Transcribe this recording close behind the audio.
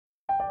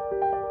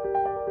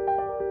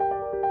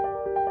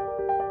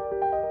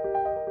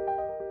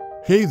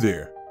Hey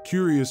there,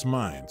 curious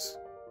minds.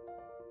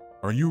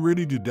 Are you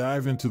ready to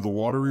dive into the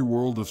watery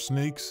world of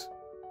snakes?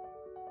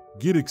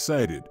 Get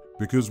excited,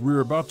 because we're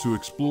about to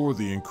explore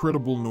the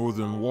incredible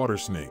northern water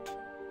snake.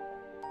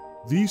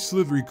 These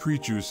slithery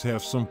creatures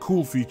have some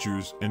cool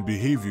features and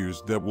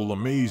behaviors that will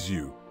amaze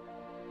you.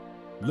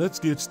 Let's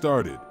get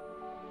started.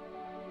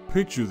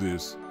 Picture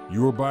this: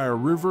 you're by a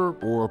river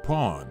or a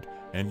pond,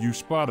 and you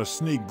spot a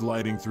snake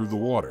gliding through the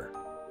water.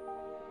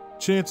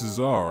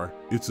 Chances are,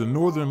 it's a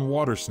northern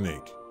water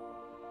snake.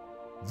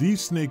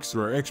 These snakes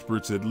are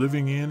experts at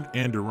living in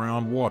and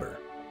around water.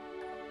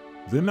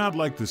 They're not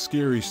like the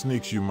scary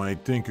snakes you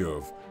might think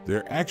of,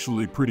 they're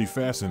actually pretty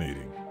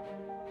fascinating.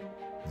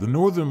 The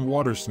northern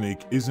water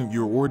snake isn't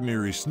your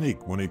ordinary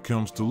snake when it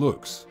comes to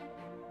looks.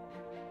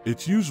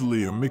 It's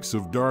usually a mix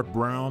of dark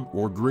brown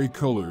or gray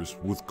colors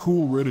with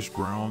cool reddish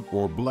brown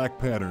or black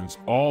patterns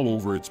all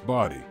over its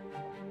body.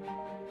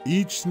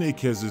 Each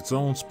snake has its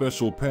own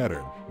special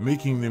pattern,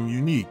 making them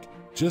unique,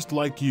 just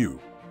like you.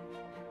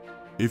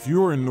 If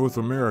you're in North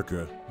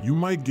America, you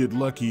might get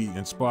lucky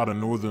and spot a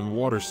northern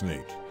water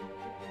snake.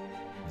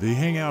 They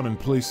hang out in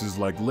places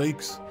like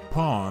lakes,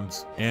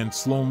 ponds, and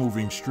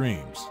slow-moving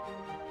streams.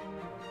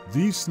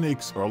 These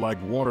snakes are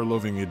like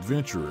water-loving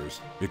adventurers,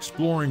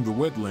 exploring the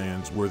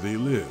wetlands where they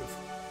live.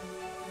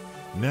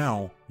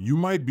 Now, you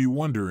might be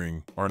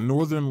wondering, are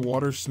northern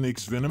water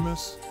snakes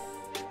venomous?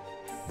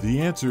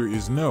 The answer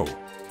is no.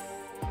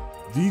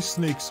 These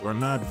snakes are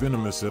not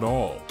venomous at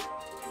all.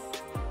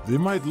 They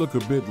might look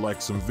a bit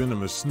like some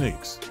venomous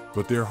snakes,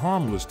 but they're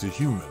harmless to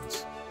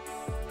humans.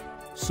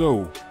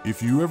 So,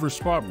 if you ever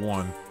spot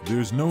one,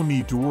 there's no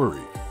need to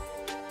worry.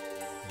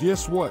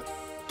 Guess what?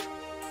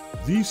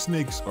 These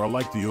snakes are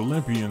like the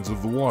Olympians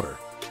of the water.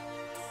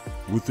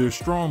 With their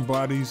strong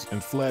bodies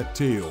and flat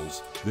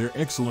tails, they're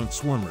excellent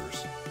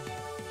swimmers.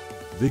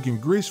 They can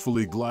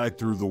gracefully glide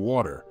through the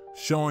water,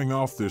 showing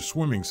off their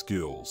swimming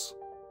skills.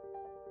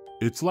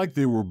 It's like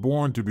they were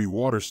born to be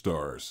water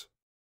stars.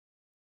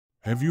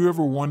 Have you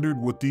ever wondered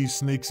what these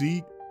snakes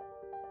eat?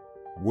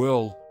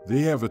 Well, they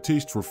have a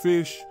taste for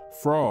fish,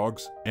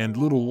 frogs, and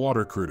little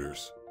water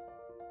critters.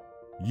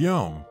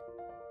 Yum!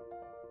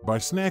 By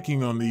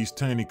snacking on these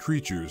tiny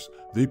creatures,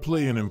 they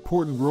play an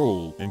important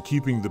role in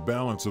keeping the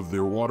balance of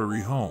their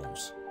watery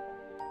homes.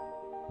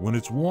 When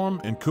it's warm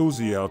and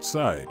cozy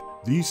outside,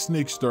 these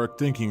snakes start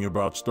thinking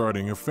about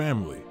starting a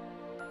family.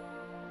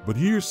 But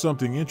here's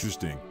something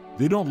interesting: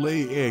 they don't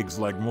lay eggs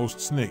like most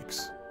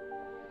snakes.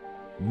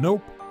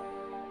 Nope.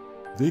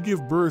 They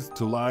give birth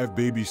to live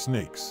baby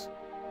snakes.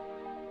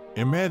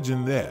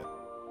 Imagine that.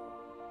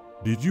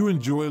 Did you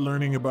enjoy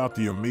learning about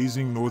the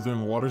amazing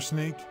northern water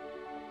snake?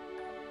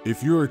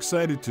 If you're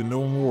excited to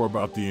know more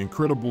about the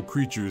incredible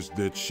creatures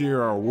that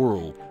share our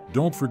world,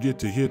 don't forget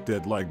to hit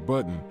that like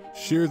button,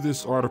 share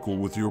this article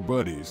with your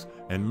buddies,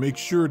 and make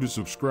sure to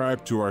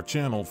subscribe to our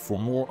channel for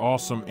more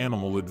awesome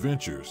animal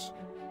adventures.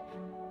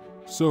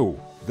 So,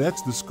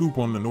 that's the scoop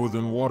on the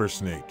northern water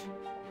snake.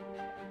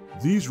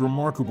 These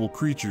remarkable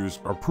creatures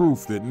are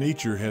proof that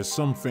nature has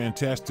some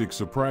fantastic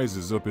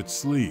surprises up its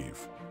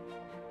sleeve.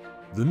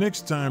 The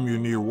next time you're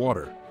near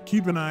water,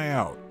 keep an eye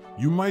out.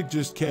 You might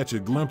just catch a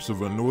glimpse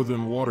of a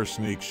northern water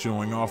snake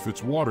showing off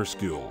its water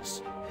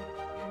skills.